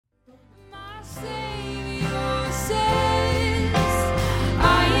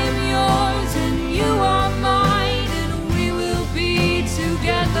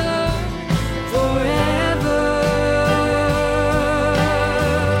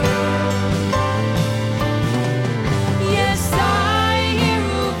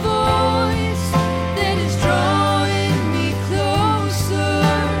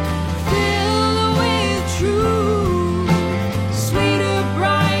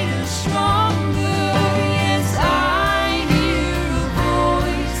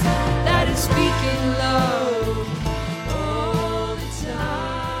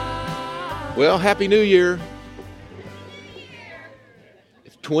Well, Happy New Year.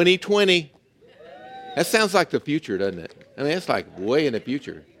 It's 2020. That sounds like the future, doesn't it? I mean, it's like way in the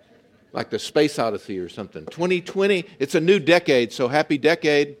future, like the Space Odyssey or something. 2020, it's a new decade, so happy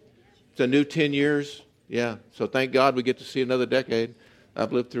decade. It's a new 10 years. Yeah, so thank God we get to see another decade.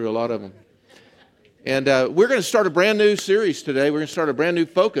 I've lived through a lot of them. And we're going to start a brand new series today. We're going to start a brand new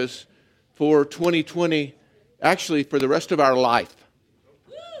focus for 2020, actually for the rest of our life.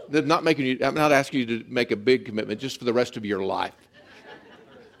 I'm not asking you to make a big commitment, just for the rest of your life.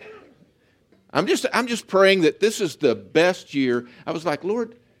 I'm just praying that this is the best year. I was like,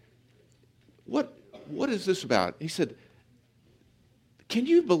 Lord, what is this about? He said, can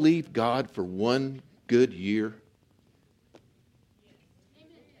you believe God for one good year?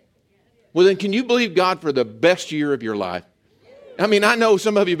 Well, then can you believe God for the best year of your life? I mean, I know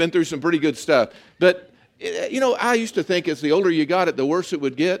some of you have been through some pretty good stuff, but you know, I used to think as the older you got it, the worse it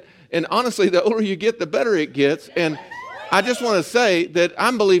would get. And honestly, the older you get, the better it gets. And I just want to say that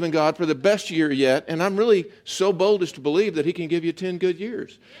I'm believing God for the best year yet, and I'm really so bold as to believe that He can give you 10 good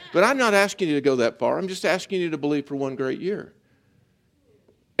years. But I'm not asking you to go that far. I'm just asking you to believe for one great year.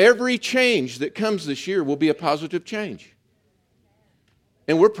 Every change that comes this year will be a positive change.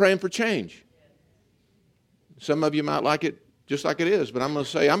 And we're praying for change. Some of you might like it just like it is, but I'm going to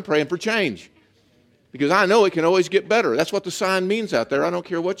say I'm praying for change. Because I know it can always get better. That's what the sign means out there. I don't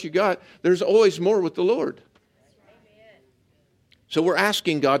care what you got. There's always more with the Lord. So we're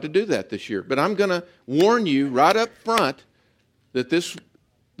asking God to do that this year. But I'm going to warn you right up front that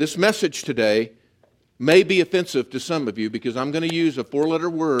this message today may be offensive to some of you because I'm going to use a 4-letter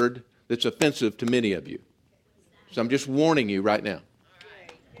word that's offensive to many of you. So I'm just warning you right now.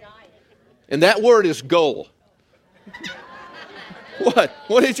 And that word is goal. What?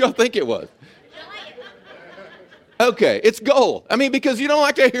 What did y'all think it was? Okay, it's goal. I mean, because you don't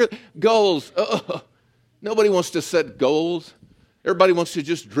like to hear goals. Nobody wants to set goals. Everybody wants to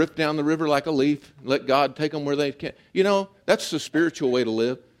just drift down the river like a leaf and let God take them where they can. You know, that's the spiritual way to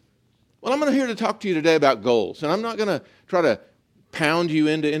live. Well, I'm here to talk to you today about goals, and I'm not going to try to pound you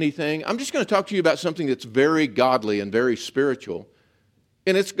into anything. I'm just going to talk to you about something that's very godly and very spiritual,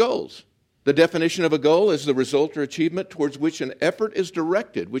 and it's goals. The definition of a goal is the result or achievement towards which an effort is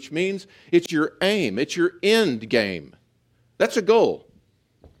directed, which means it's your aim, it's your end game. That's a goal.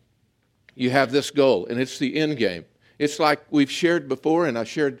 You have this goal, and it's the end game. It's like we've shared before, and I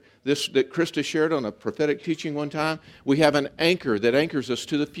shared this that Krista shared on a prophetic teaching one time. We have an anchor that anchors us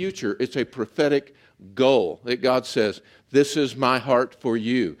to the future. It's a prophetic goal that God says, this is my heart for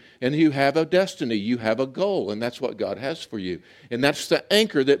you. And you have a destiny, you have a goal, and that's what God has for you. And that's the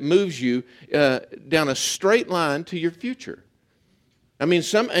anchor that moves you down a straight line to your future. I mean,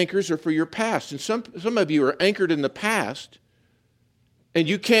 some anchors are for your past, and some of you are anchored in the past, and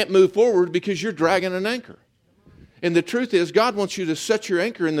you can't move forward because you're dragging an anchor. And the truth is, God wants you to set your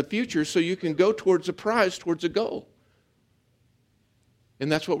anchor in the future so you can go towards a prize, towards a goal.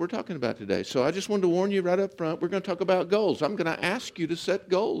 And that's what we're talking about today. So I just wanted to warn you right up front, we're going to talk about goals. I'm going to ask you to set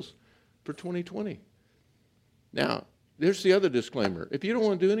goals for 2020. Now, there's the other disclaimer. If you don't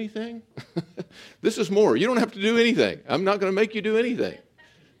want to do anything, this is more. You don't have to do anything. I'm not going to make you do anything.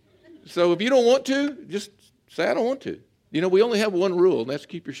 So if you don't want to, just say, I don't want to. You know, we only have one rule, and that's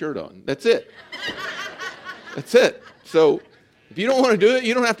keep your shirt on. That's it. That's it. So if you don't want to do it,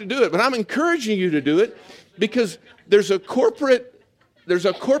 you don't have to do it. But I'm encouraging you to do it because there's a corporate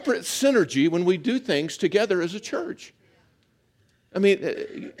synergy when we do things together as a church. I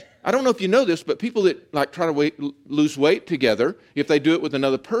mean, I don't know if you know this, but people that like try to lose weight together, if they do it with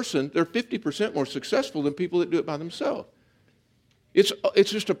another person, they're 50% more successful than people that do it by themselves.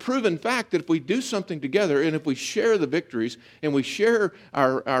 It's just a proven fact that if we do something together and if we share the victories and we share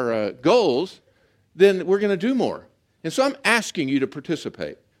our goals, then we're going to do more. And so I'm asking you to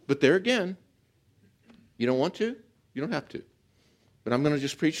participate. But there again, you don't want to, you don't have to. But I'm going to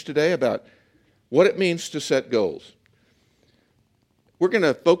just preach today about what it means to set goals. We're going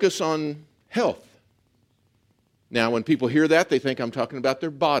to focus on health. Now, when people hear that, they think I'm talking about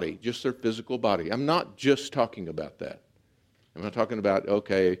their body, just their physical body. I'm not just talking about that. I'm not talking about,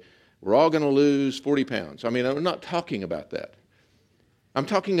 okay, we're all going to lose 40 pounds. I mean, I'm not talking about that. I'm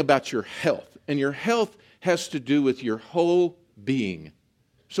talking about your health. And your health has to do with your whole being.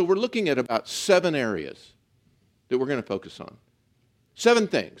 So we're looking at about 7 areas that we're going to focus on. 7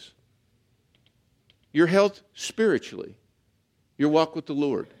 things. Your health spiritually. Your walk with the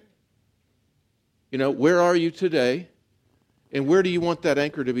Lord. You know, where are you today? And where do you want that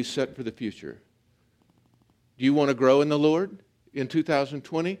anchor to be set for the future? Do you want to grow in the Lord in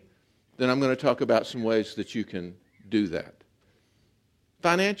 2020? Then I'm going to talk about some ways that you can do that.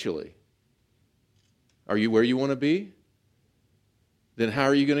 Financially. Are you where you want to be? Then how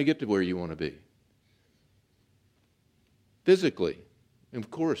are you going to get to where you want to be? Physically. And of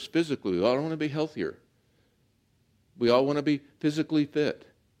course, physically, we all want to be healthier. We all want to be physically fit.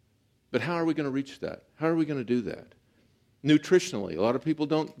 But how are we going to reach that? How are we going to do that? Nutritionally, a lot of people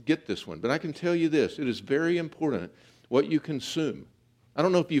don't get this one, but I can tell you this, it is very important what you consume. I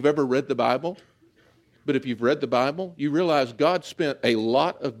don't know if you've ever read the Bible, but if you've read the Bible, you realize God spent a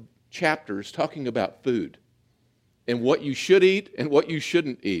lot of chapters talking about food and what you should eat and what you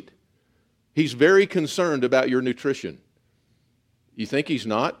shouldn't eat. He's very concerned about your nutrition. You think he's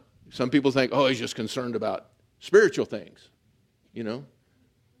not? Some people think, oh, he's just concerned about spiritual things, you know.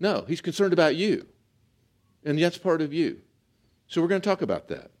 No, he's concerned about you, and that's part of you. So we're going to talk about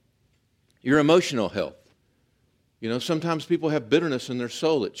that. Your emotional health. You know, sometimes people have bitterness in their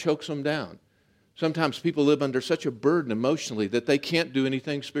soul. It chokes them down. Sometimes people live under such a burden emotionally that they can't do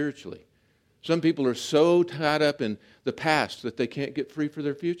anything spiritually. Some people are so tied up in the past that they can't get free for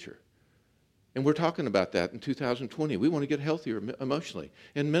their future. And we're talking about that in 2020. We want to get healthier emotionally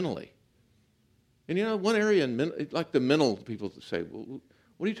and mentally. And you know, one area, like the mental people say, well,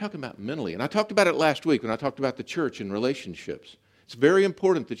 what are you talking about mentally? And I talked about it last week when I talked about the church and relationships. It's very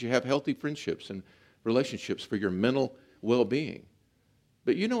important that you have healthy friendships and relationships for your mental well-being.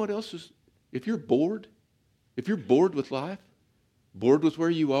 But you know what else is? If you're bored with life, bored with where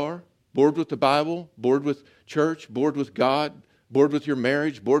you are, bored with the Bible, bored with church, bored with God, bored with your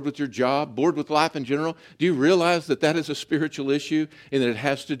marriage, bored with your job, bored with life in general, do you realize that that is a spiritual issue and that it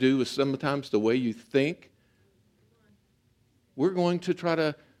has to do with sometimes the way you think? We're going to try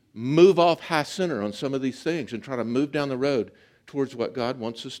to move off high center on some of these things and try to move down the road towards what God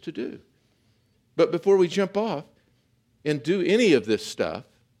wants us to do. But before we jump off and do any of this stuff,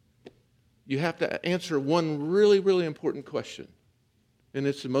 you have to answer one really, really important question. And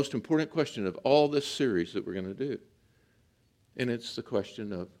it's the most important question of all this series that we're going to do. And it's the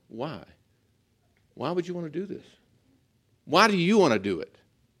question of why. Why would you want to do this? Why do you want to do it?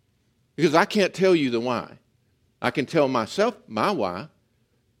 Because I can't tell you the why. I can tell myself my why,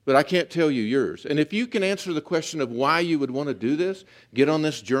 but I can't tell you yours. And if you can answer the question of why you would want to do this, get on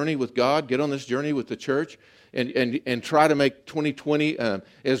this journey with God, get on this journey with the church, and try to make 2020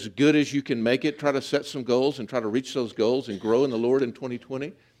 as good as you can make it. Try to set some goals and try to reach those goals and grow in the Lord in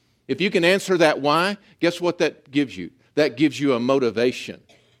 2020. If you can answer that why, guess what that gives you? That gives you a motivation.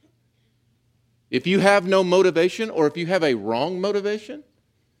 If you have no motivation, or if you have a wrong motivation,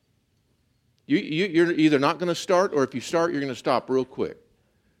 you're either not going to start, or if you start, you're going to stop real quick.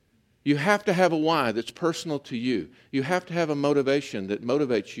 You have to have a why that's personal to you. You have to have a motivation that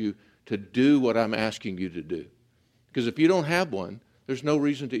motivates you to do what I'm asking you to do. Because if you don't have one, there's no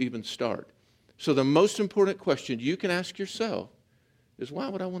reason to even start. So the most important question you can ask yourself is, why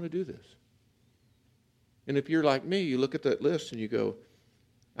would I want to do this? And if you're like me, you look at that list and you go,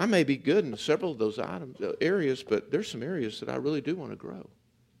 I may be good in several of those areas, but there's some areas that I really do want to grow.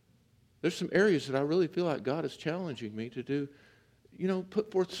 There's some areas that I really feel like God is challenging me to do, you know,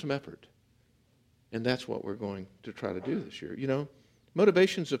 put forth some effort. And that's what we're going to try to do this year. You know,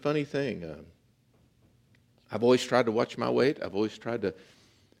 motivation's a funny thing. I've always tried to watch my weight. I've always tried to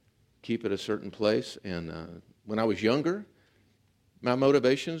keep at a certain place. And when I was younger, my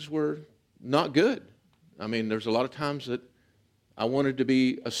motivations were not good. I mean, there's a lot of times that I wanted to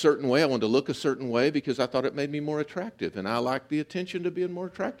be a certain way. I wanted to look a certain way because I thought it made me more attractive. And I liked the attention to being more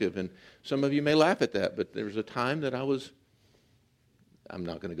attractive. And some of you may laugh at that, but there was a time that I'm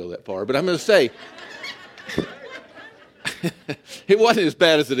not going to go that far, but I'm going to say, it wasn't as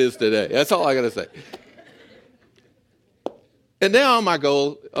bad as it is today. That's all I got to say. And now my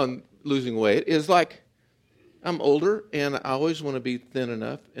goal on losing weight is like, I'm older, and I always want to be thin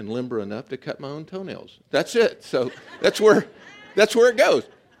enough and limber enough to cut my own toenails. That's it. So that's where it goes.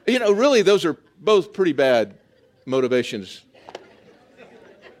 You know, really, those are both pretty bad motivations.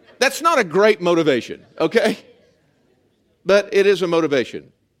 That's not a great motivation, okay? But it is a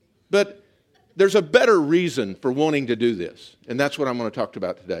motivation. But there's a better reason for wanting to do this, and that's what I'm going to talk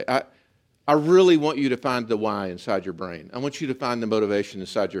about today. I really want you to find the why inside your brain. I want you to find the motivation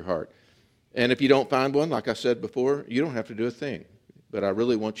inside your heart. And if you don't find one, like I said before, you don't have to do a thing. But I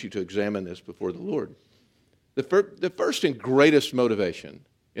really want you to examine this before the Lord. The first and greatest motivation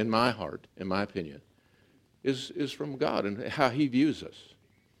in my heart, in my opinion, is from God and how He views us.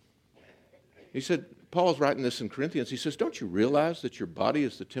 He said, Paul's writing this in Corinthians. He says, don't you realize that your body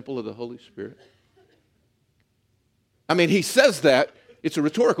is the temple of the Holy Spirit? I mean, he says that. It's a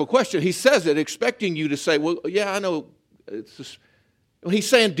rhetorical question. He says it expecting you to say, well, yeah, I know. He's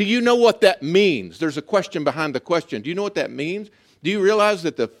saying, do you know what that means? There's a question behind the question. Do you know what that means? Do you realize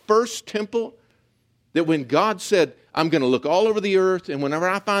that the first temple That when God said, I'm going to look all over the earth, and whenever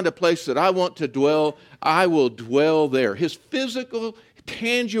I find a place that I want to dwell, I will dwell there. His physical,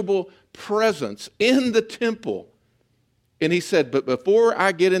 tangible presence in the temple. And he said, but before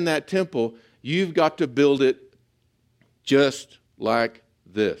I get in that temple, you've got to build it just like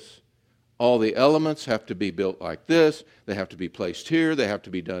this. All the elements have to be built like this. They have to be placed here. They have to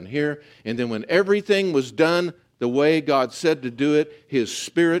be done here. And then when everything was done the way God said to do it, His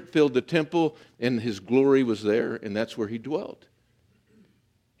Spirit filled the temple and His glory was there, and that's where He dwelt.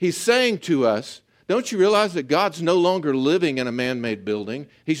 He's saying to us, don't you realize that God's no longer living in a man-made building?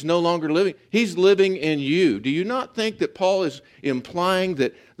 He's no longer living. He's living in you. Do you not think that Paul is implying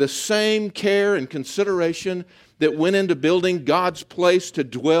that the same care and consideration that went into building God's place to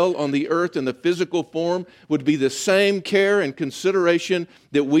dwell on the earth in the physical form would be the same care and consideration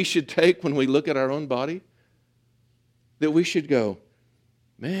that we should take when we look at our own body? That we should go,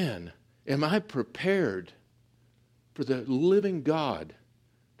 man, am I prepared for the living God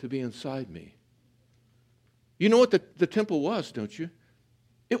to be inside me? You know what the temple was, don't you?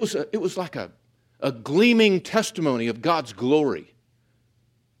 It was like a gleaming testimony of God's glory.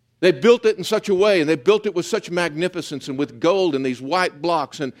 They built it in such a way, and they built it with such magnificence and with gold and these white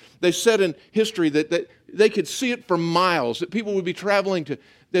blocks. And they said in history that they could see it for miles, that people would be traveling to,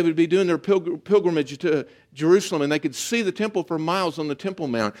 they would be doing their pilgrimage to Jerusalem, and they could see the temple for miles on the Temple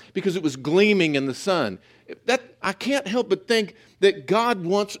Mount because it was gleaming in the sun. I can't help but think that God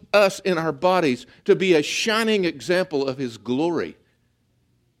wants us in our bodies to be a shining example of His glory.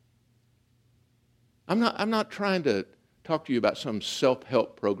 I'm not trying to talk to you about some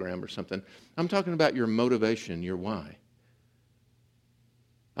self-help program or something. I'm talking about your motivation, your why.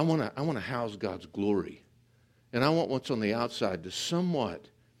 I want to house God's glory. And I want what's on the outside to somewhat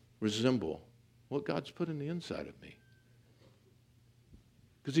resemble what God's put in the inside of me.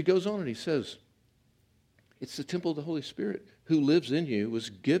 Because He goes on and He says, it's the temple of the Holy Spirit who lives in you, was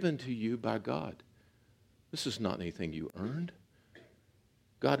given to you by God. This is not anything you earned.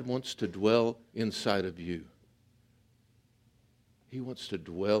 God wants to dwell inside of you. He wants to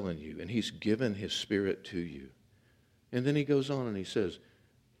dwell in you, and He's given His Spirit to you. And then He goes on and He says,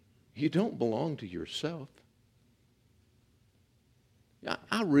 you don't belong to yourself.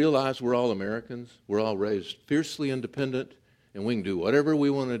 I realize we're all Americans. We're all raised fiercely independent, and we can do whatever we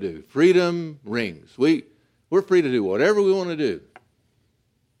want to do. Freedom rings. We're free to do whatever we want to do.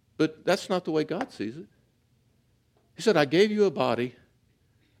 But that's not the way God sees it. He said, I gave you a body.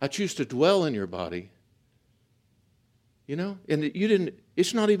 I choose to dwell in your body. You know, and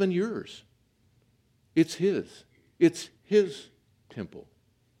it's not even yours. It's His. It's His temple.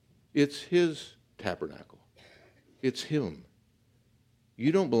 It's His tabernacle. It's Him.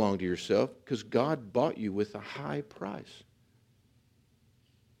 You don't belong to yourself because God bought you with a high price.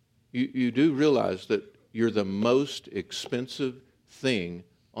 You do realize that you're the most expensive thing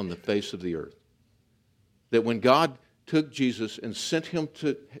on the face of the earth. That when God took Jesus and sent Him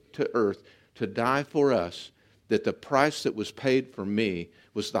to earth to die for us, that the price that was paid for me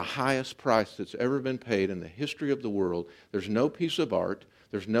was the highest price that's ever been paid in the history of the world. There's no piece of art.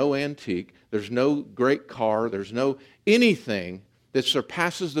 There's no antique. There's no great car. There's no anything that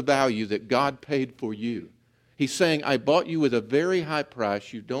surpasses the value that God paid for you. He's saying, I bought you with a very high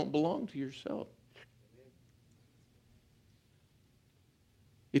price. You don't belong to yourself.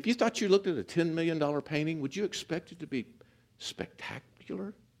 If you thought you looked at a $10 million painting, would you expect it to be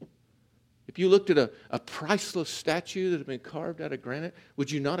spectacular? If you looked at a priceless statue that had been carved out of granite, would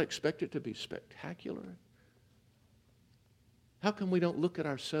you not expect it to be spectacular? How come we don't look at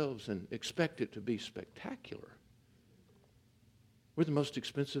ourselves and expect it to be spectacular? We're the most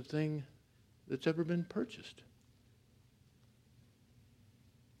expensive thing that's ever been purchased.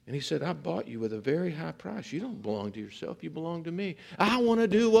 And He said, I bought you with a very high price. You don't belong to yourself. You belong to me. I want to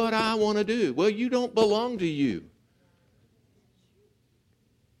do what I want to do. Well, you don't belong to you.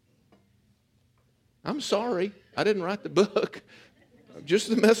 I'm sorry. I didn't write the book. I'm just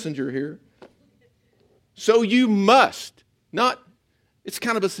the messenger here. So you must. It's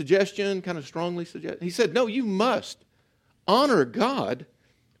kind of a suggestion, kind of strongly suggest. He said, no, you must honor God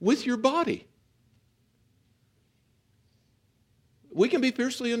with your body. We can be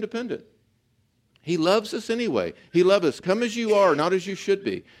fiercely independent. He loves us anyway. He loves us. Come as you are, not as you should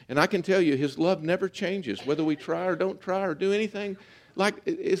be. And I can tell you, His love never changes, whether we try or don't try or do anything. Like,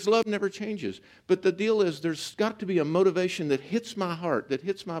 His love never changes. But the deal is, there's got to be a motivation that hits my heart, that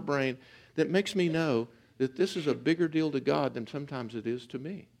hits my brain, that makes me know that this is a bigger deal to God than sometimes it is to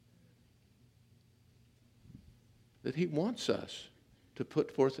me. That He wants us to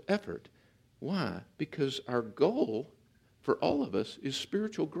put forth effort. Why? Because our goal for all of us is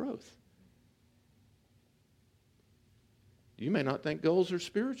spiritual growth. You may not think goals are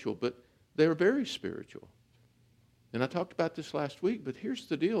spiritual, but they're very spiritual. And I talked about this last week, but here's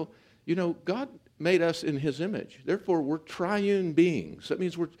the deal. God made us in his image. Therefore, we're triune beings. That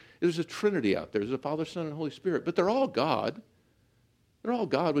means there's a Trinity out there. There's a Father, Son, and Holy Spirit. But they're all God. They're all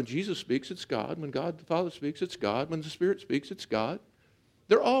God. When Jesus speaks, it's God. When God the Father speaks, it's God. When the Spirit speaks, it's God.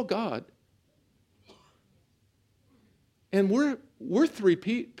 They're all God. And we're three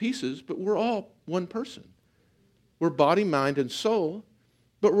pieces, but we're all one person. We're body, mind, and soul,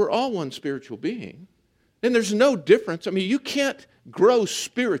 but we're all one spiritual being. And there's no difference. I mean, you can't grow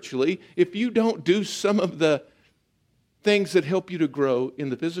spiritually if you don't do some of the things that help you to grow in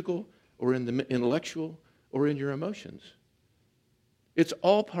the physical or in the intellectual or in your emotions. It's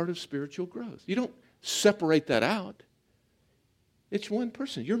all part of spiritual growth. You don't separate that out. It's one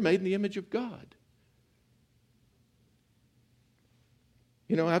person. You're made in the image of God.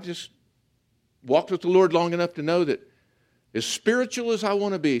 I've just walked with the Lord long enough to know that as spiritual as I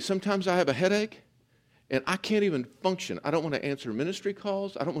want to be, sometimes I have a headache and I can't even function. I don't want to answer ministry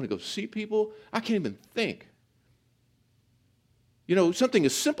calls. I don't want to go see people. I can't even think. Something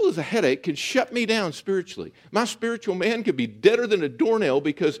as simple as a headache can shut me down spiritually. My spiritual man could be deader than a doornail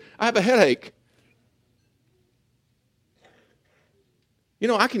because I have a headache.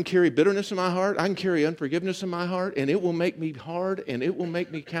 I can carry bitterness in my heart. I can carry unforgiveness in my heart, and it will make me hard, and it will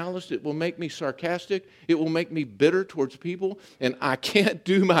make me calloused. It will make me sarcastic. It will make me bitter towards people, and I can't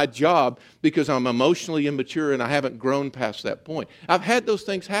do my job because I'm emotionally immature and I haven't grown past that point. I've had those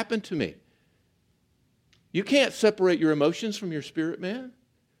things happen to me. You can't separate your emotions from your spirit, man.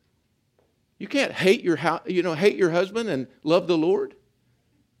 You can't hate your husband and love the Lord.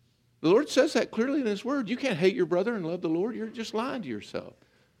 The Lord says that clearly in His Word. You can't hate your brother and love the Lord. You're just lying to yourself.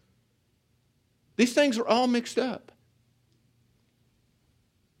 These things are all mixed up.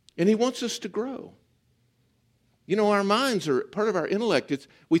 And He wants us to grow. Our minds are part of our intellect.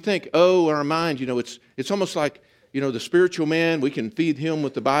 We think, our mind, it's almost like, the spiritual man, we can feed him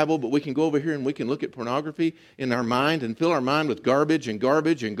with the Bible, but we can go over here and we can look at pornography in our mind and fill our mind with garbage and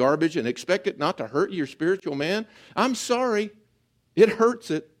garbage and garbage and expect it not to hurt your spiritual man. I'm sorry. It hurts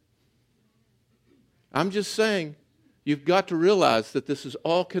it. I'm just saying, you've got to realize that this is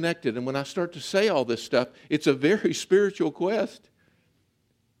all connected. And when I start to say all this stuff, it's a very spiritual quest.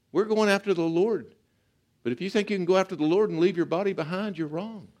 We're going after the Lord. But if you think you can go after the Lord and leave your body behind, you're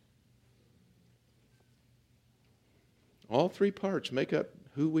wrong. All three parts make up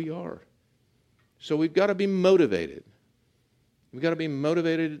who we are. So we've got to be motivated. We've got to be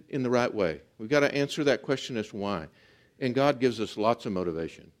motivated in the right way. We've got to answer that question as why. And God gives us lots of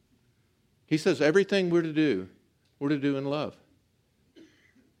motivation. He says everything we're to do in love.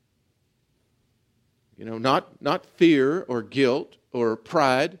 Not fear or guilt or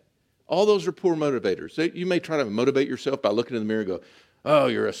pride. All those are poor motivators. You may try to motivate yourself by looking in the mirror and go, "Oh,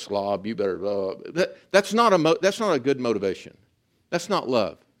 you're a slob. You better." That's not a good motivation. That's not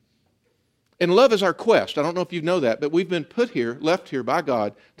love. And love is our quest. I don't know if you know that, but we've been left here by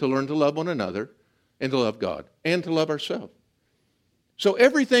God to learn to love one another and to love God and to love ourselves. So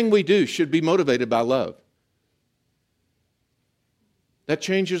everything we do should be motivated by love. That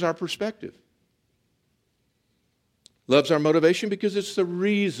changes our perspective. Love's our motivation because it's the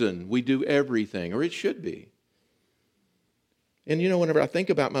reason we do everything, or it should be. And whenever I think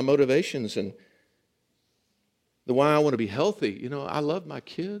about my motivations and the why I want to be healthy, I love my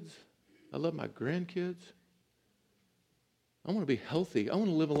kids. I love my grandkids. I want to be healthy. I want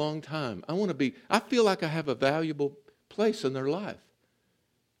to live a long time. I feel like I have a valuable place in their life.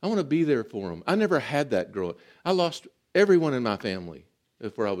 I want to be there for them. I never had that growing up. I lost everyone in my family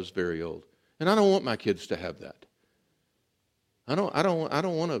before I was very old. And I don't want my kids to have that. I don't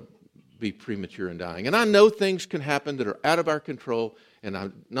want to be premature and dying. And I know things can happen that are out of our control, and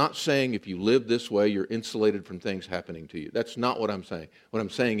I'm not saying if you live this way, you're insulated from things happening to you. That's not what I'm saying. What I'm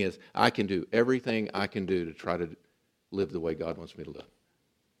saying is I can do everything I can do to try to live the way God wants me to live.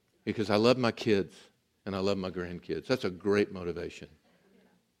 Because I love my kids and I love my grandkids. That's a great motivation.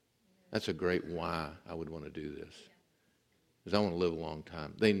 That's a great why I would want to do this. Because I want to live a long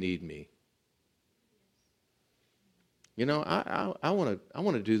time. They need me. I want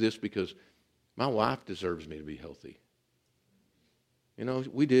to do this because my wife deserves me to be healthy.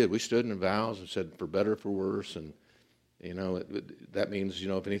 We did. We stood in vows and said, for better, for worse. And, that means,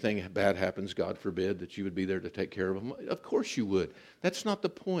 if anything bad happens, God forbid, that you would be there to take care of them. Of course you would. That's not the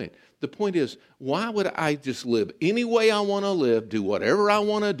point. The point is, why would I just live any way I want to live, do whatever I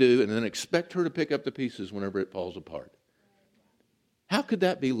want to do, and then expect her to pick up the pieces whenever it falls apart? How could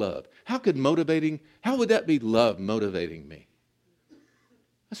that be love? How would that be love motivating me?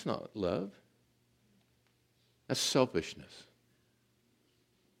 That's not love. That's selfishness.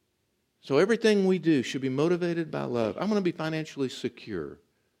 So everything we do should be motivated by love. I want to be financially secure,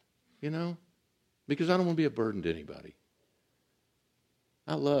 because I don't want to be a burden to anybody.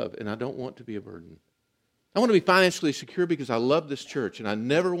 I love and I don't want to be a burden. I want to be financially secure because I love this church and I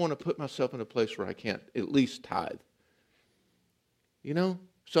never want to put myself in a place where I can't at least tithe.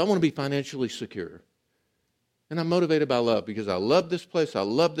 So I want to be financially secure. And I'm motivated by love because I love this place, I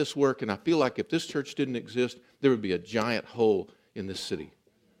love this work, and I feel like if this church didn't exist, there would be a giant hole in this city.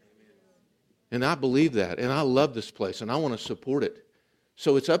 And I believe that, and I love this place, and I want to support it.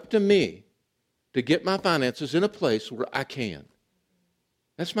 So it's up to me to get my finances in a place where I can.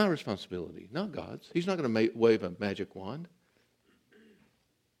 That's my responsibility, not God's. He's not going to wave a magic wand.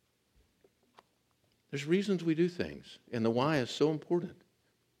 There's reasons we do things, and the why is so important.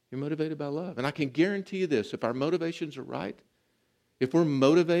 You're motivated by love. And I can guarantee you this, if our motivations are right, if we're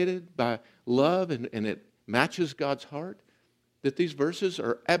motivated by love and it matches God's heart, that these verses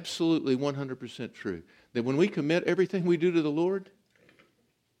are absolutely 100% true. That when we commit everything we do to the Lord,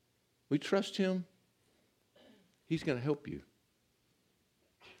 we trust Him, He's going to help you.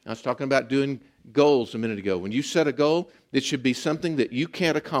 I was talking about doing goals a minute ago. When you set a goal, it should be something that you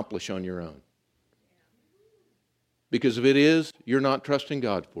can't accomplish on your own. Because if it is, you're not trusting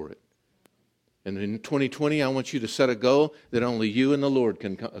God for it. And in 2020, I want you to set a goal that only you and the Lord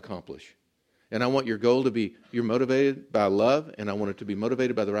can accomplish. And I want your goal to be, you're motivated by love, and I want it to be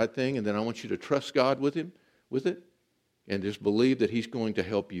motivated by the right thing, and then I want you to trust God with it, and just believe that He's going to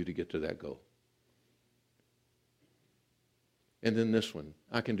help you to get to that goal. And then this one,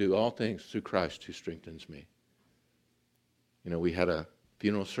 I can do all things through Christ who strengthens me. We had a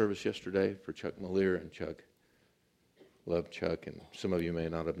funeral service yesterday for Chuck Malier, and Chuck. Love Chuck, and some of you may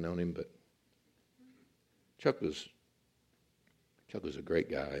not have known him, but Chuck was a great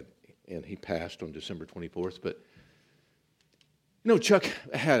guy, and he passed on December 24th. But, Chuck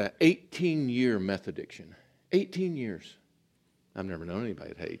had an 18-year meth addiction. 18 years. I've never known anybody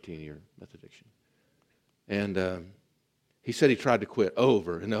that had an 18-year meth addiction. And he said he tried to quit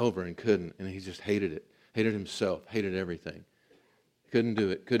over and over and couldn't, and he just hated it. Hated himself, hated everything. Couldn't do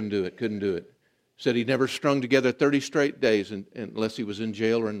it. Said he never strung together 30 straight days unless he was in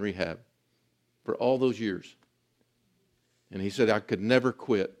jail or in rehab for all those years. And he said, I could never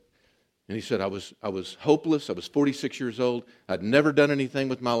quit. And he said, I was hopeless. I was 46 years old. I'd never done anything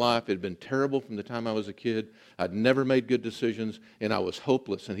with my life. It had been terrible from the time I was a kid. I'd never made good decisions, and I was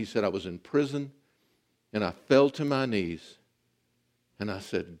hopeless. And he said, I was in prison, and I fell to my knees. And I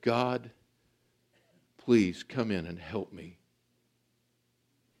said, God, please come in and help me.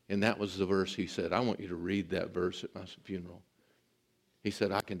 And that was the verse he said. I want you to read that verse at my funeral. He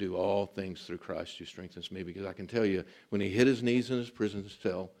said, I can do all things through Christ who strengthens me. Because I can tell you, when he hit his knees in his prison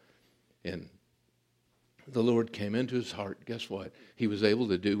cell and the Lord came into his heart, guess what? He was able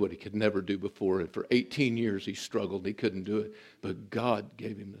to do what he could never do before. And for 18 years he struggled. He couldn't do it. But God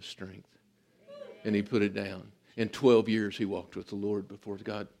gave him the strength. And he put it down. In 12 years he walked with the Lord before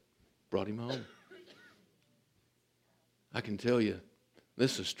God brought him home. I can tell you,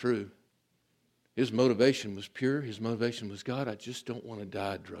 this is true. His motivation was pure. His motivation was, God, I just don't want to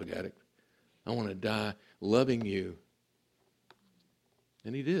die a drug addict. I want to die loving you.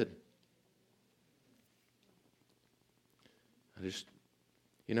 And he did.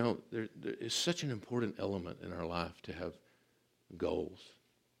 There is such an important element in our life to have goals.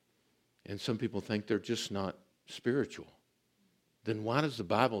 And some people think they're just not spiritual. Then why does the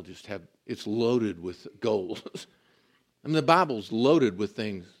Bible just have, it's loaded with goals? The Bible's loaded with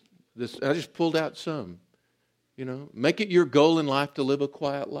things. I just pulled out some. Make it your goal in life to live a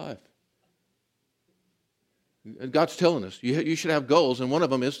quiet life. And God's telling us you should have goals, and one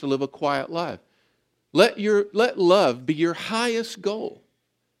of them is to live a quiet life. Let love be your highest goal.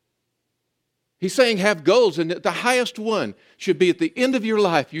 He's saying have goals, and the highest one should be at the end of your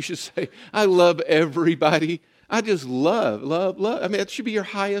life. You should say, I love everybody. I just love. That should be your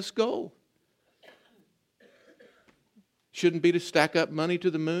highest goal. Shouldn't be to stack up money to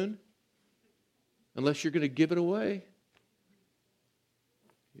the moon unless you're going to give it away.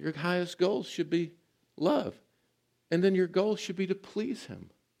 Your highest goal should be love. And then your goal should be to please Him.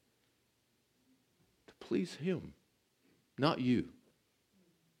 To please Him, not you.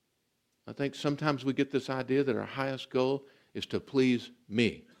 I think sometimes we get this idea that our highest goal is to please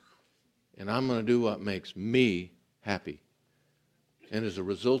me. And I'm going to do what makes me happy. And as a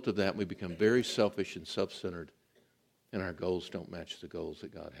result of that, we become very selfish and self-centered. And our goals don't match the goals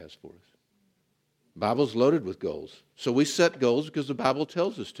that God has for us. The Bible's loaded with goals. So we set goals because the Bible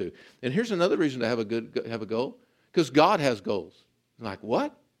tells us to. And here's another reason to have a goal. Because God has goals. Like,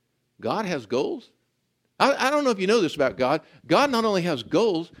 what? God has goals? I don't know if you know this about God. God not only has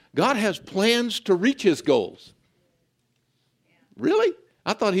goals, God has plans to reach his goals. Really?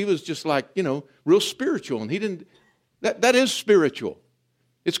 I thought he was just like, real spiritual, and he didn't. That is spiritual.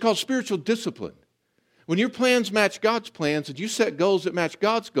 It's called spiritual discipline. When your plans match God's plans and you set goals that match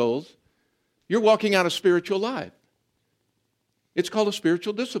God's goals, you're walking out a spiritual life. It's called a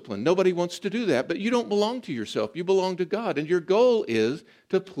spiritual discipline. Nobody wants to do that, but you don't belong to yourself. You belong to God, and your goal is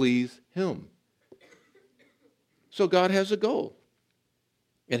to please him. So God has a goal.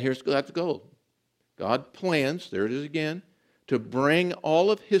 And here's God's goal. God plans, there it is again, to bring all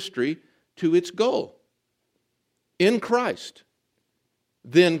of history to its goal. In Christ.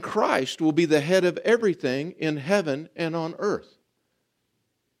 Then Christ will be the head of everything in heaven and on earth.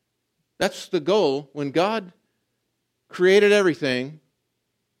 That's the goal. When God created everything,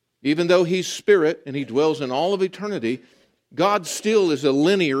 even though he's spirit and he dwells in all of eternity, God still is a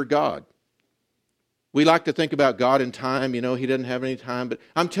linear God. We like to think about God in time, he doesn't have any time, but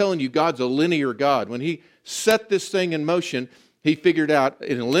I'm telling you, God's a linear God. When he set this thing in motion, he figured out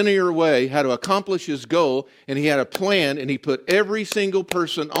in a linear way how to accomplish his goal, and he had a plan, and he put every single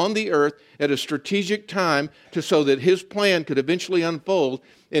person on the earth at a strategic time so that his plan could eventually unfold,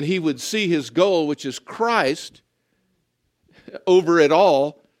 and he would see his goal, which is Christ, over it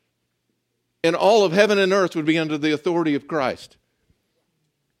all, and all of heaven and earth would be under the authority of Christ.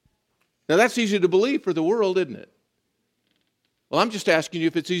 Now that's easy to believe for the world, isn't it? Well, I'm just asking you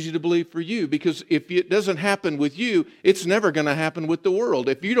if it's easy to believe for you, because if it doesn't happen with you, it's never going to happen with the world.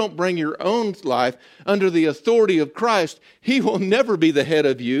 If you don't bring your own life under the authority of Christ, he will never be the head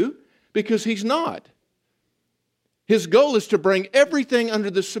of you, because he's not. His goal is to bring everything under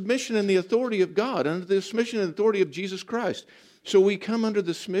the submission and the authority of God, under the submission and authority of Jesus Christ. So we come under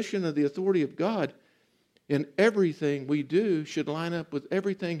the submission and the authority of God, and everything we do should line up with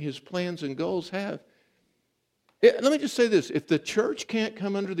everything his plans and goals have. Let me just say this. If the church can't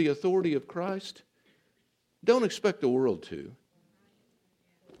come under the authority of Christ, don't expect the world to.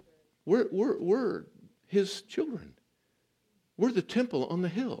 We're his children. We're the temple on the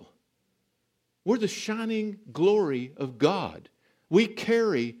hill. We're the shining glory of God. We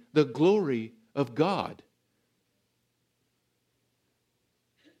carry the glory of God.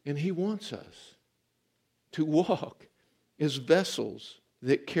 And he wants us to walk as vessels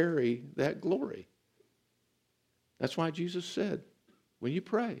that carry that glory. That's why Jesus said, when you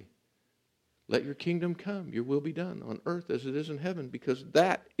pray, let your kingdom come, your will be done on earth as it is in heaven, because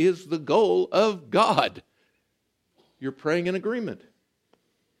that is the goal of God. You're praying in agreement.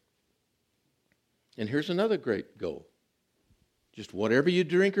 And here's another great goal. Just whatever you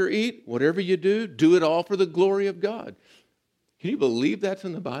drink or eat, whatever you do it all for the glory of God. Can you believe that's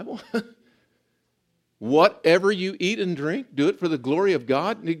in the Bible? Whatever you eat and drink, do it for the glory of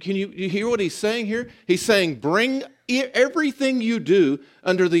God. Can you hear what he's saying here? He's saying, bring everything you do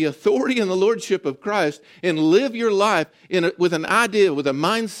under the authority and the lordship of Christ, and live your life with an idea, with a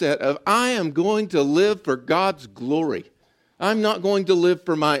mindset of, I am going to live for God's glory. I'm not going to live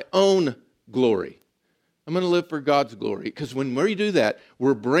for my own glory. I'm going to live for God's glory. Because when we do that,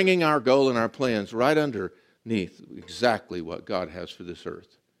 we're bringing our goal and our plans right underneath exactly what God has for this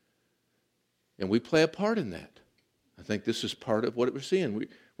earth. And we play a part in that. I think this is part of what we're seeing.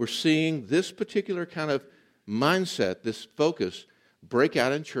 We're seeing this particular kind of mindset, this focus, break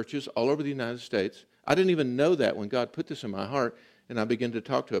out in churches all over the United States. I didn't even know that when God put this in my heart, and I began to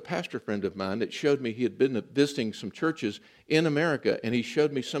talk to a pastor friend of mine that showed me he had been visiting some churches in America, and he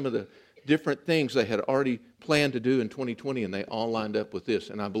showed me some of the different things they had already planned to do in 2020, and they all lined up with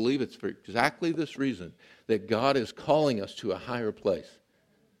this. And I believe it's for exactly this reason, that God is calling us to a higher place.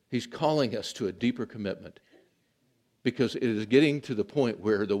 He's calling us to a deeper commitment, because it is getting to the point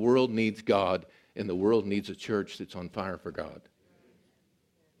where the world needs God and the world needs a church that's on fire for God.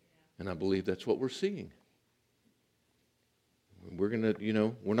 And I believe that's what we're seeing. We're going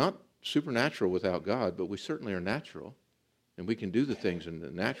to, we're not supernatural without God, but we certainly are natural. And we can do the things in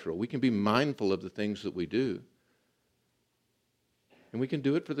the natural. We can be mindful of the things that we do. And we can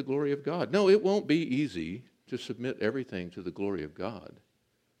do it for the glory of God. No, it won't be easy to submit everything to the glory of God.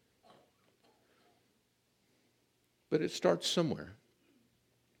 But it starts somewhere.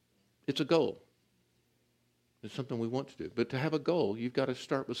 It's a goal. It's something we want to do. But to have a goal, you've got to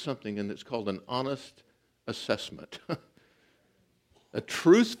start with something, and it's called an honest assessment. A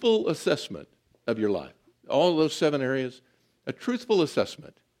truthful assessment of your life. All those 7 areas, a truthful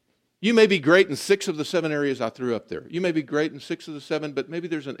assessment. You may be great in 6 of the 7 areas I threw up there. You may be great in 6 of the 7, but maybe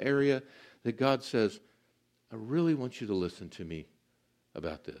there's an area that God says, I really want you to listen to me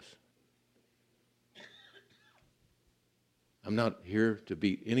about this. I'm not here to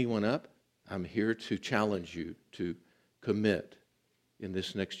beat anyone up. I'm here to challenge you to commit in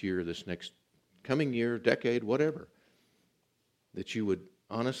this next year, this next coming year, decade, whatever, that you would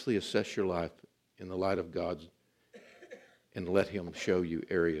honestly assess your life in the light of God's and let Him show you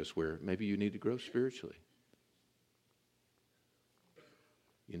areas where maybe you need to grow spiritually.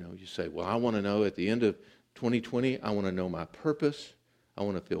 You know, you say, well, I want to know at the end of 2020, I want to know my purpose. I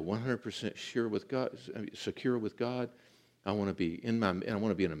want to feel 100% sure with God, secure with God. I want to be in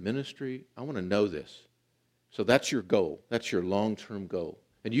a ministry. I want to know this. So that's your goal. That's your long-term goal.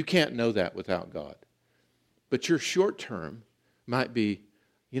 And you can't know that without God. But your short-term might be,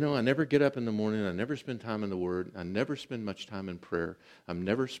 you know, I never get up in the morning. I never spend time in the Word. I never spend much time in prayer. I'm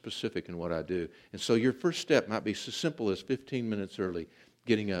never specific in what I do. And so your first step might be so simple as 15 minutes early,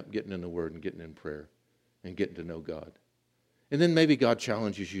 getting up, getting in the Word, and getting in prayer, and getting to know God. And then maybe God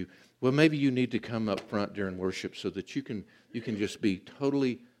challenges you. Well, maybe you need to come up front during worship so that you can just be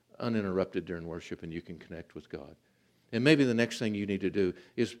totally uninterrupted during worship and you can connect with God. And maybe the next thing you need to do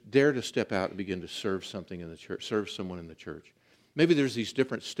is dare to step out and begin to serve something in the church, serve someone in the church. Maybe there's these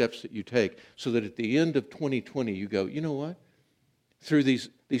different steps that you take so that at the end of 2020 you go, you know what? Through these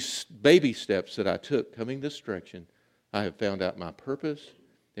baby steps that I took coming this direction, I have found out my purpose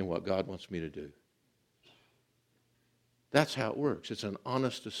and what God wants me to do. That's how it works. It's an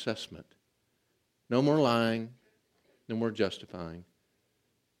honest assessment. No more lying, no more justifying.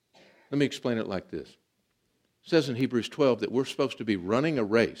 Let me explain it like this. It says in Hebrews 12 that we're supposed to be running a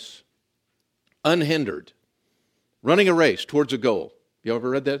race, unhindered, running a race towards a goal. You ever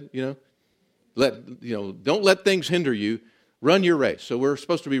read that? Don't let things hinder you. Run your race. So we're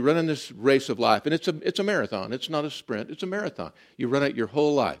supposed to be running this race of life, and it's a marathon. It's not a sprint. It's a marathon. You run it your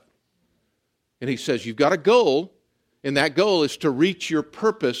whole life. And he says you've got a goal, and that goal is to reach your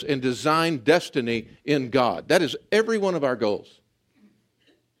purpose and design destiny in God. That is every one of our goals.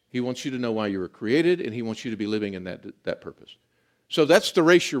 He wants you to know why you were created, and He wants you to be living in that purpose. So that's the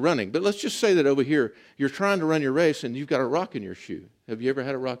race you're running. But let's just say that over here, you're trying to run your race, and you've got a rock in your shoe. Have you ever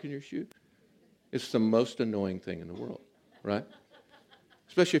had a rock in your shoe? It's the most annoying thing in the world, right?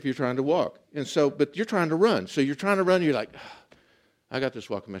 Especially if you're trying to walk. But you're trying to run. So you're trying to run, you're like, I got this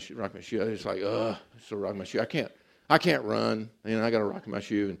rock in my shoe. It's like, it's a rock in my shoe. I can't run. I got a rock in my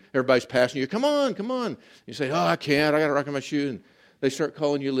shoe. And everybody's passing you. Come on. You say, I can't. I got a rock in my shoe. And they start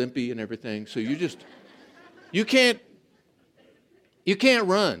calling you limpy and everything. So you can't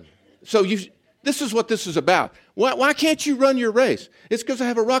run. So this is what this is about. Why can't you run your race? It's because I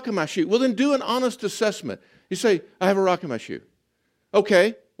have a rock in my shoe. Well, then do an honest assessment. You say, I have a rock in my shoe.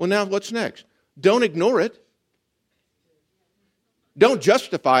 Okay, well now what's next? Don't ignore it. Don't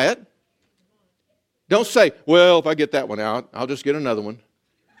justify it. Don't say, well, if I get that one out, I'll just get another one.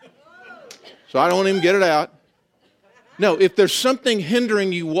 So I don't even get it out. No, if there's something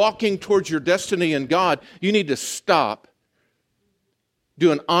hindering you walking towards your destiny in God, you need to stop,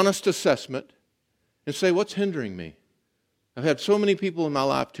 do an honest assessment, and say, what's hindering me? I've had so many people in my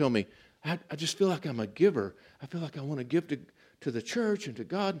life tell me, I just feel like I'm a giver. I feel like I want to give to the church and to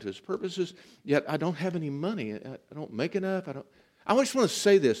God and to His purposes, yet I don't have any money. I don't make enough. I just want to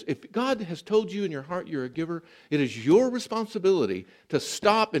say this. If God has told you in your heart you're a giver, it is your responsibility to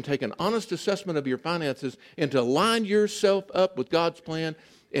stop and take an honest assessment of your finances and to line yourself up with God's plan.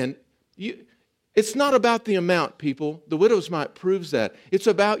 And it's not about the amount, people. The widow's mite proves that. It's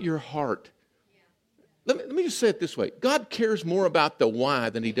about your heart. Let me just say it this way. God cares more about the why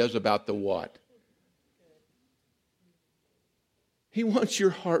than He does about the what. He wants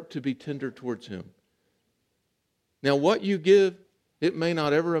your heart to be tender towards Him. Now, what you give, it may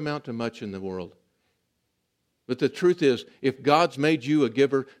not ever amount to much in the world. But the truth is, if God's made you a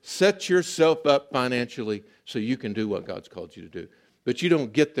giver, set yourself up financially so you can do what God's called you to do. But you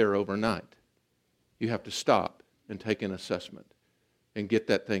don't get there overnight. You have to stop and take an assessment and get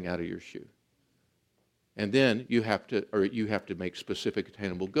that thing out of your shoe. And then you have to make specific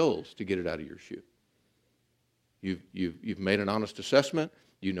attainable goals to get it out of your shoe. You've made an honest assessment.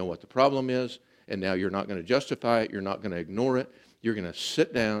 You know what the problem is. And now you're not going to justify it. You're not going to ignore it. You're going to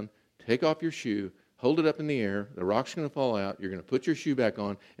sit down, take off your shoe, hold it up in the air. The rock's going to fall out. You're going to put your shoe back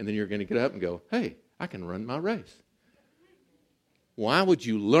on, and then you're going to get up and go, hey, I can run my race. Why would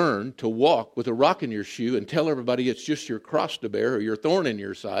you learn to walk with a rock in your shoe and tell everybody it's just your cross to bear or your thorn in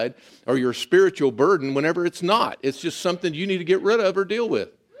your side or your spiritual burden whenever it's not? It's just something you need to get rid of or deal with.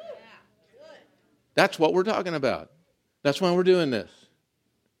 That's what we're talking about. That's why we're doing this.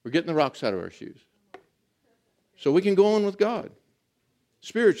 We're getting the rocks out of our shoes. So we can go on with God.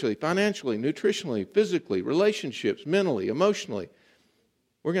 Spiritually, financially, nutritionally, physically, relationships, mentally, emotionally.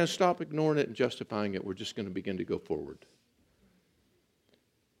 We're going to stop ignoring it and justifying it. We're just going to begin to go forward.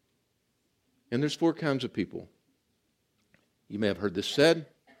 And there's 4 kinds of people. You may have heard this said,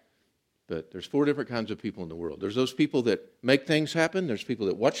 but there's 4 different kinds of people in the world. There's those people that make things happen. There's people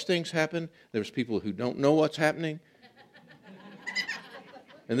that watch things happen. There's people who don't know what's happening.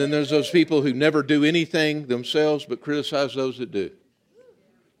 And then there's those people who never do anything themselves but criticize those that do.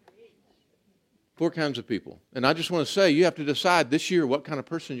 4 kinds of people. And I just want to say, you have to decide this year what kind of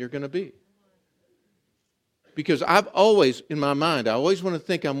person you're going to be. Because I've always, in my mind, I always want to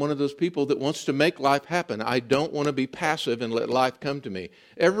think I'm one of those people that wants to make life happen. I don't want to be passive and let life come to me.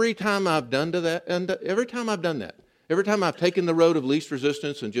 Every time I've done that, every time I've taken the road of least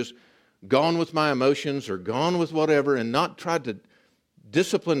resistance and just gone with my emotions or gone with whatever and not tried to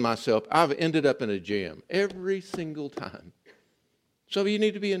discipline myself, I've ended up in a jam every single time. So you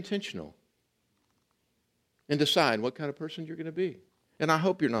need to be intentional and decide what kind of person you're going to be. And I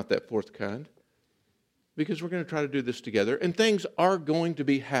hope you're not that 4th kind, because we're going to try to do this together, and things are going to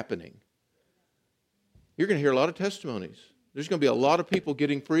be happening. You're going to hear a lot of testimonies. There's going to be a lot of people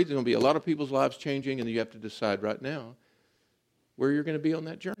getting free. There's going to be a lot of people's lives changing, and you have to decide right now where you're going to be on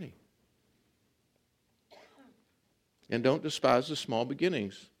that journey. And don't despise the small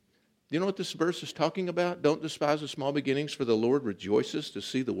beginnings. You know what this verse is talking about? Don't despise the small beginnings, for the Lord rejoices to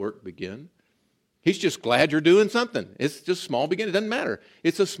see the work begin. He's just glad you're doing something. It's just small beginning. It doesn't matter.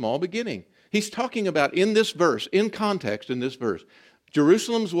 It's a small beginning. He's talking about in this verse, in context in this verse,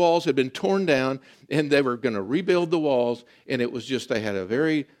 Jerusalem's walls had been torn down and they were going to rebuild the walls, and it was just they had a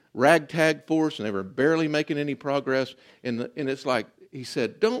very ragtag force and they were barely making any progress. And it's like he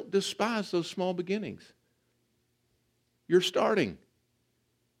said, don't despise those small beginnings. You're starting.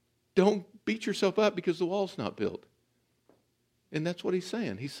 Don't beat yourself up because the wall's not built. And that's what he's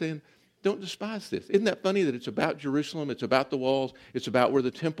saying. He's saying, don't despise this. Isn't that funny that it's about Jerusalem, it's about the walls, it's about where the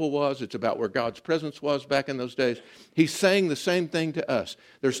temple was, it's about where God's presence was back in those days. He's saying the same thing to us.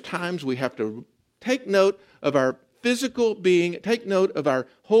 There's times we have to take note of our physical being, take note of our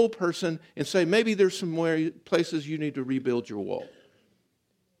whole person, and say, maybe there's some places you need to rebuild your wall.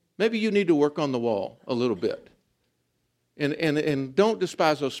 Maybe you need to work on the wall a little bit. And don't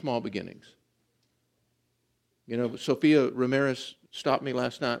despise those small beginnings. You know, Sophia Ramirez stopped me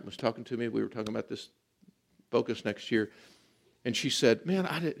last night and was talking to me. We were talking about this focus next year. And she said, man,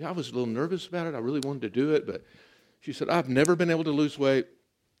 I was a little nervous about it. I really wanted to do it. But she said, I've never been able to lose weight.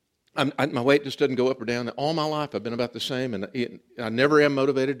 My weight just doesn't go up or down. All my life I've been about the same. And I never am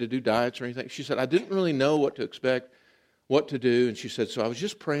motivated to do diets or anything. She said, I didn't really know what to expect, what to do. And she said, so I was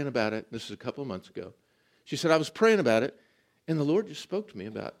just praying about it. This is a couple of months ago. She said, I was praying about it. And the Lord just spoke to me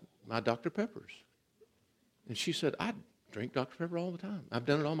about my Dr. Peppers. And she said, I drink Dr. Pepper all the time. I've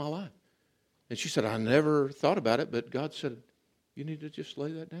done it all my life. And she said, I never thought about it, but God said, you need to just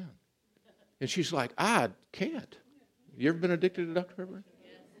lay that down. And she's like, I can't. You ever been addicted to Dr. Pepper?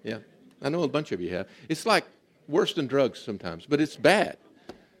 Yeah. I know a bunch of you have. It's like worse than drugs sometimes, but it's bad.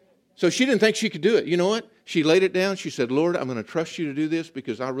 So she didn't think she could do it. You know what? She laid it down. She said, Lord, I'm going to trust you to do this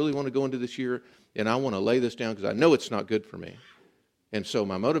because I really want to go into this year and I want to lay this down because I know it's not good for me. And so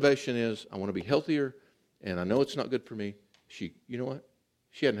my motivation is I want to be healthier and I know it's not good for me. You know what?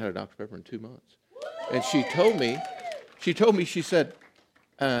 She hadn't had a Dr. Pepper in 2 months. And she told me, she said,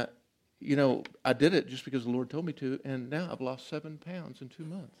 you know, I did it just because the Lord told me to, and now I've lost 7 pounds in 2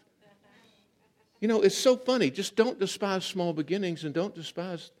 months. You know, it's so funny. Just don't despise small beginnings and don't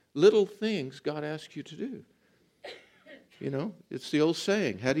despise little things God asks you to do. You know, it's the old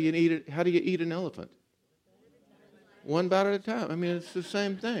saying, how do you eat an elephant? One bite at a time. I mean, it's the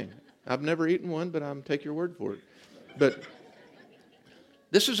same thing. I've never eaten one, but I'm take your word for it. But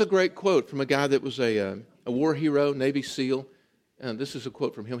this is a great quote from a guy that was a war hero, Navy SEAL. And this is a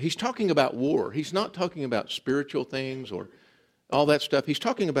quote from him. He's talking about war. He's not talking about spiritual things or all that stuff. He's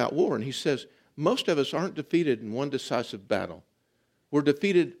talking about war. And he says, most of us aren't defeated in one decisive battle. We're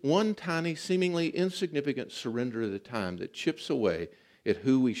defeated one tiny, seemingly insignificant surrender at a time that chips away at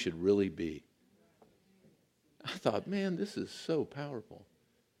who we should really be. I thought, man, this is so powerful.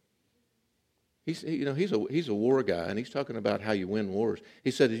 He's a war guy, and he's talking about how you win wars.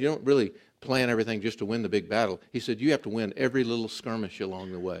 He said, you don't really plan everything just to win the big battle. He said, you have to win every little skirmish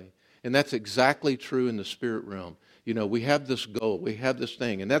along the way. And that's exactly true in the spirit realm. You know, we have this goal, we have this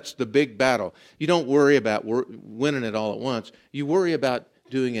thing, and that's the big battle. You don't worry about winning it all at once. You worry about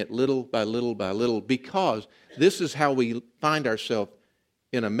doing it little by little by little, because this is how we find ourselves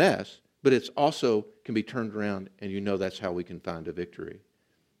in a mess, but it's also can be turned around, and you know that's how we can find a victory.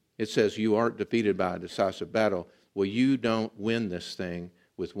 It says you aren't defeated by a decisive battle. Well, you don't win this thing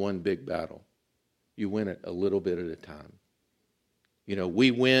with one big battle. You win it a little bit at a time. You know,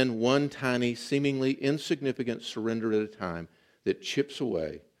 we win one tiny, seemingly insignificant surrender at a time that chips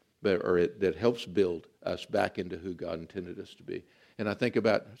away that helps build us back into who God intended us to be. And I think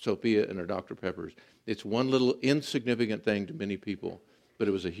about Sophia and her Dr. Peppers. It's one little insignificant thing to many people, but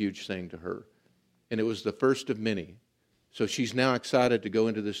it was a huge thing to her. And it was the first of many. So she's now excited to go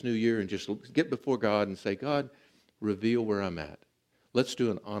into this new year and just get before God and say, God, reveal where I'm at. Let's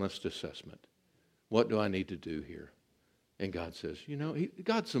do an honest assessment. What do I need to do here? And God says,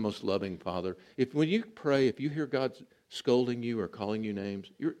 God's the most loving Father. When you pray, if you hear God scolding you or calling you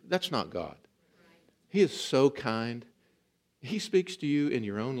names, that's not God. He is so kind. He speaks to you in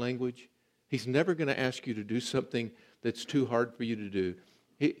your own language. He's never going to ask you to do something that's too hard for you to do.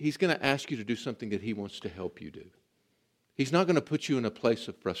 He's going to ask you to do something that He wants to help you do. He's not going to put you in a place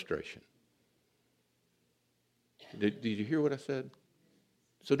of frustration. Did you hear what I said?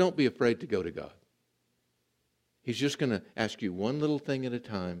 So don't be afraid to go to God. He's just going to ask you one little thing at a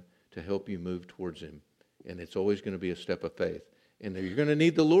time to help you move towards Him. And it's always going to be a step of faith. And you're going to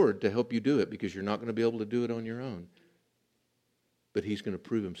need the Lord to help you do it because you're not going to be able to do it on your own. But He's going to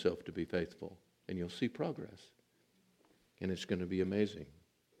prove Himself to be faithful. And you'll see progress. And it's going to be amazing.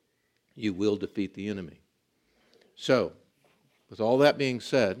 You will defeat the enemy. So, with all that being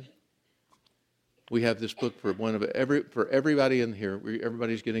said, we have this book for everybody in here.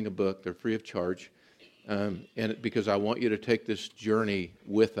 Everybody's getting a book. They're free of charge. And because I want you to take this journey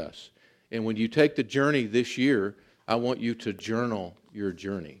with us. And when you take the journey this year, I want you to journal your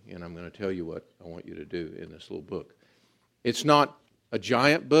journey. And I'm going to tell you what I want you to do in this little book. It's not a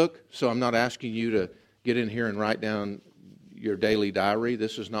giant book, so I'm not asking you to get in here and write down your daily diary.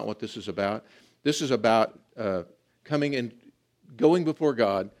 This is not what this is about. This is about coming and going before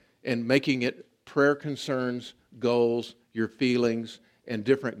God and making it prayer concerns, goals, your feelings, and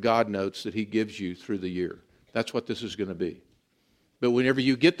different God notes that He gives you through the year. That's what this is going to be. But whenever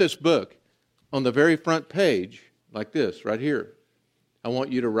you get this book, on the very front page, like this, right here, I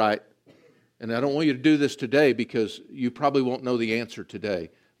want you to write, and I don't want you to do this today because you probably won't know the answer today,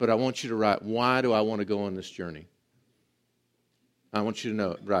 but I want you to write, why do I want to go on this journey? I want you to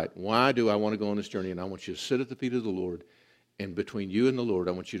know, right, why do I want to go on this journey? And I want you to sit at the feet of the Lord, and between you and the Lord,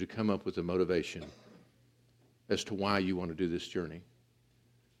 I want you to come up with a motivation as to why you want to do this journey.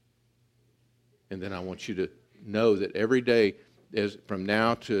 And then I want you to know that every day, from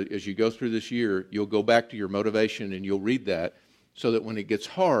now to as you go through this year, you'll go back to your motivation and you'll read that so that when it gets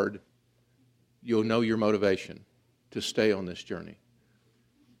hard, you'll know your motivation to stay on this journey.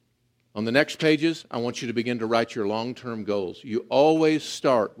 On the next pages, I want you to begin to write your long-term goals. You always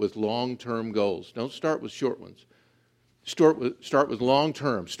start with long-term goals. Don't start with short ones. Start with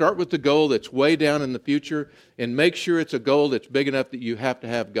long-term. Start with the goal that's way down in the future and make sure it's a goal that's big enough that you have to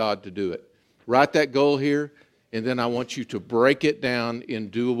have God to do it. Write that goal here, and then I want you to break it down in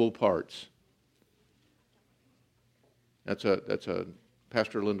doable parts. That's a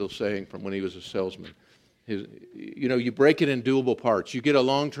Pastor Lindell saying from when he was a salesman. You break it in doable parts. You get a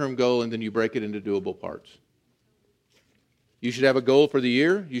long-term goal, and then you break it into doable parts. You should have a goal for the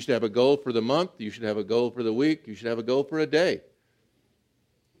year. You should have a goal for the month. You should have a goal for the week. You should have a goal for a day.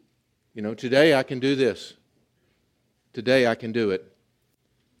 Today I can do this. Today I can do it.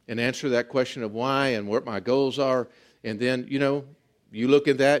 And answer that question of why and what my goals are. And then, you look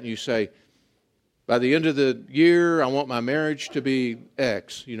at that and you say, by the end of the year, I want my marriage to be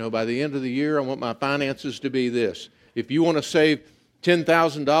X. By the end of the year, I want my finances to be this. If you want to save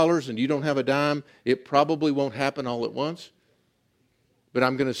 $10,000 and you don't have a dime, it probably won't happen all at once. But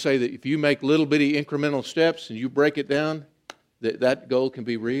I'm going to say that if you make little bitty incremental steps and you break it down, that goal can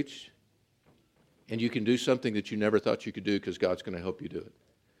be reached. And you can do something that you never thought you could do because God's going to help you do it.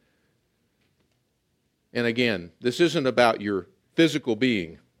 And again, this isn't about your physical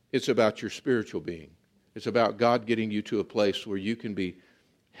being. It's about your spiritual being. It's about God getting you to a place where you can be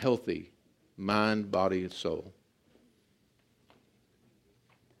healthy, mind, body, and soul.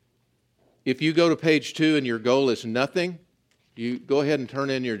 If you go to page 2 and your goal is nothing, you go ahead and turn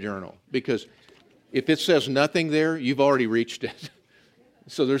in your journal. Because if it says nothing there, you've already reached it.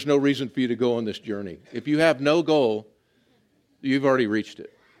 So there's no reason for you to go on this journey. If you have no goal, you've already reached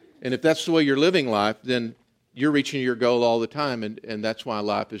it. And if that's the way you're living life, then you're reaching your goal all the time, and that's why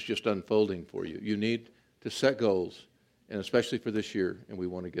life is just unfolding for you. You need to set goals, and especially for this year, and we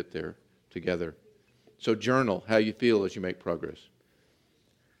want to get there together. So journal how you feel as you make progress.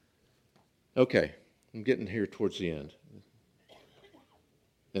 Okay, I'm getting here towards the end.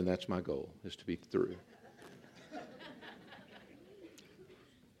 And that's my goal, is to be through.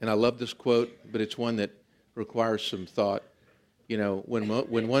 And I love this quote, but it's one that requires some thought.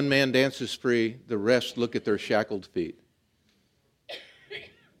 When one man dances free, the rest look at their shackled feet.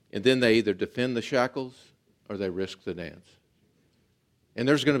 And then they either defend the shackles or they risk the dance. And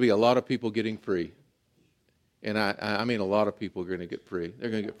there's going to be a lot of people getting free. And I mean a lot of people are going to get free.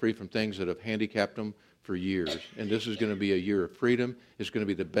 They're going to get free from things that have handicapped them for years. And this is going to be a year of freedom. It's going to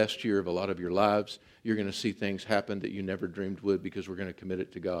be the best year of a lot of your lives. You're going to see things happen that you never dreamed would because we're going to commit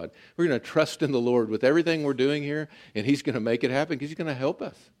it to God. We're going to trust in the Lord with everything we're doing here, and He's going to make it happen because He's going to help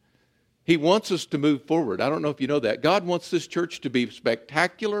us. He wants us to move forward. I don't know if you know that. God wants this church to be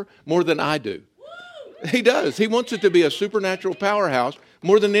spectacular more than I do. He does. He wants it to be a supernatural powerhouse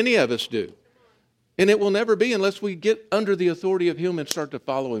more than any of us do. And it will never be unless we get under the authority of Him and start to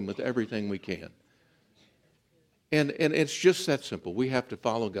follow Him with everything we can. And it's just that simple. We have to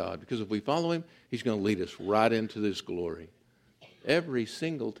follow God, because if we follow Him, He's going to lead us right into this glory every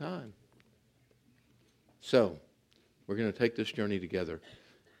single time. So, we're going to take this journey together.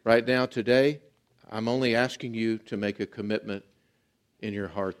 Right now, today, I'm only asking you to make a commitment in your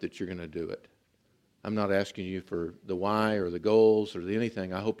heart that you're going to do it. I'm not asking you for the why or the goals or the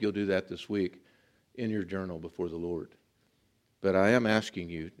anything. I hope you'll do that this week in your journal before the Lord. But I am asking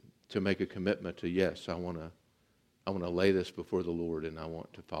you to make a commitment to, yes, I want to lay this before the Lord, and I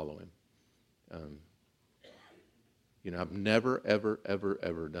want to follow Him. I've never, ever, ever,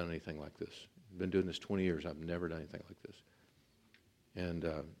 ever done anything like this. I've been doing this 20 years. I've never done anything like this. And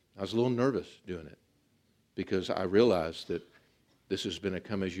I was a little nervous doing it because I realized that this has been a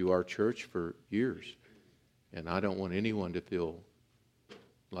Come As You Are church for years. And I don't want anyone to feel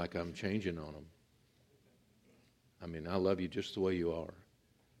like I'm changing on them. I mean, I love you just the way you are.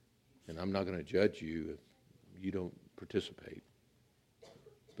 And I'm not going to judge you if you don't participate.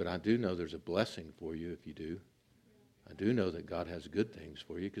 But I do know there's a blessing for you if you do. I do know that God has good things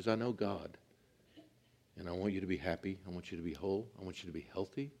for you because I know God. And I want you to be happy. I want you to be whole. I want you to be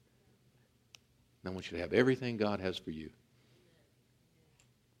healthy. And I want you to have everything God has for you.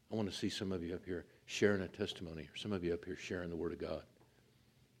 I want to see some of you up here sharing a testimony, or some of you up here sharing the Word of God.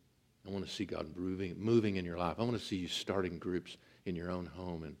 I want to see God moving in your life. I want to see you starting groups in your own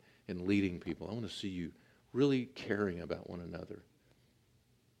home and leading people. I want to see you really caring about one another.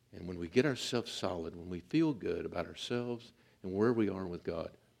 And when we get ourselves solid, when we feel good about ourselves and where we are with God,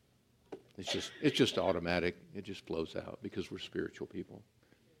 it's just automatic. It just flows out because we're spiritual people.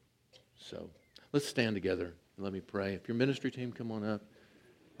 So let's stand together and let me pray. If your ministry team, come on up.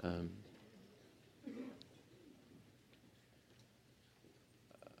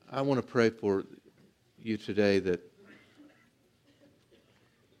 I want to pray for you today that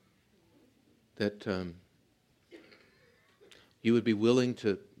you would be willing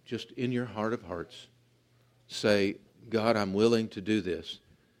to, just in your heart of hearts, say, God, I'm willing to do this.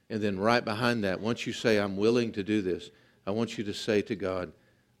 And then right behind that, once you say, I'm willing to do this, I want you to say to God,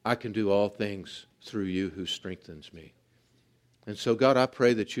 I can do all things through you who strengthens me. And so, God, I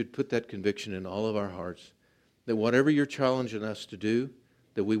pray that you'd put that conviction in all of our hearts, that whatever you're challenging us to do,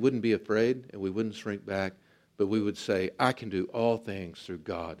 that we wouldn't be afraid and we wouldn't shrink back, but we would say, I can do all things through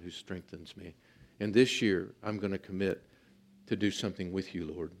God who strengthens me. And this year, I'm going to commit to do something with you,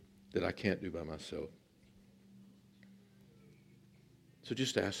 Lord, that I can't do by myself. So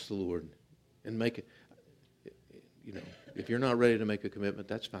just ask the Lord and make it, if you're not ready to make a commitment,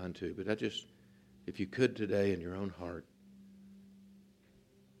 that's fine too. But if you could today in your own heart,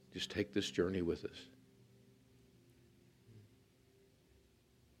 just take this journey with us.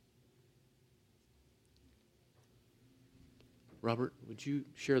 Robert, would you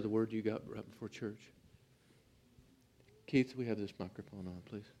share the word you got right before church? Keith, we have this microphone on,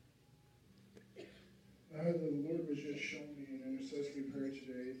 please. The Lord was just showing me in intercessory prayer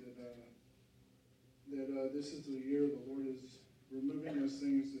today that this is the year the Lord is removing those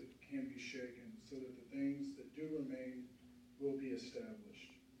things that can be shaken so that the things that do remain will be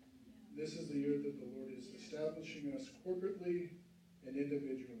established. This is the year that the Lord is establishing us corporately and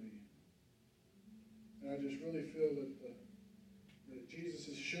individually. And I just really feel that Jesus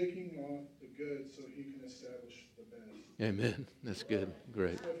is shaking off the good so he can establish the best. Amen. That's good.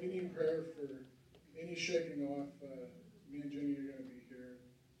 Great. So if you need prayer for any shaking off, me and Jenny are going to be here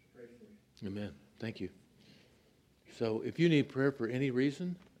to pray for you. Amen. Thank you. So if you need prayer for any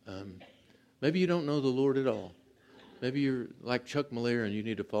reason, maybe you don't know the Lord at all. Maybe you're like Chuck Malier and you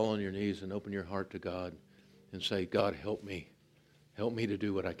need to fall on your knees and open your heart to God and say, God, help me. Help me to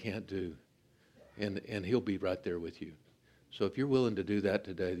do what I can't do. And he'll be right there with you. So if you're willing to do that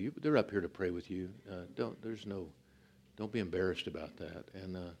today, they're up here to pray with you. Don't be embarrassed about that.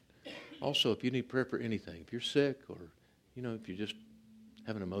 And also, if you need prayer for anything, if you're sick or, if you're just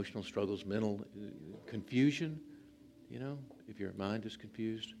having emotional struggles, mental confusion, if your mind is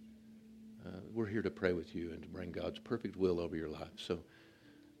confused, we're here to pray with you and to bring God's perfect will over your life. So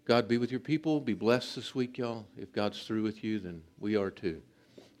God be with your people. Be blessed this week, y'all. If God's through with you, then we are too.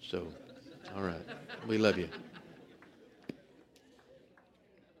 So, all right. We love you.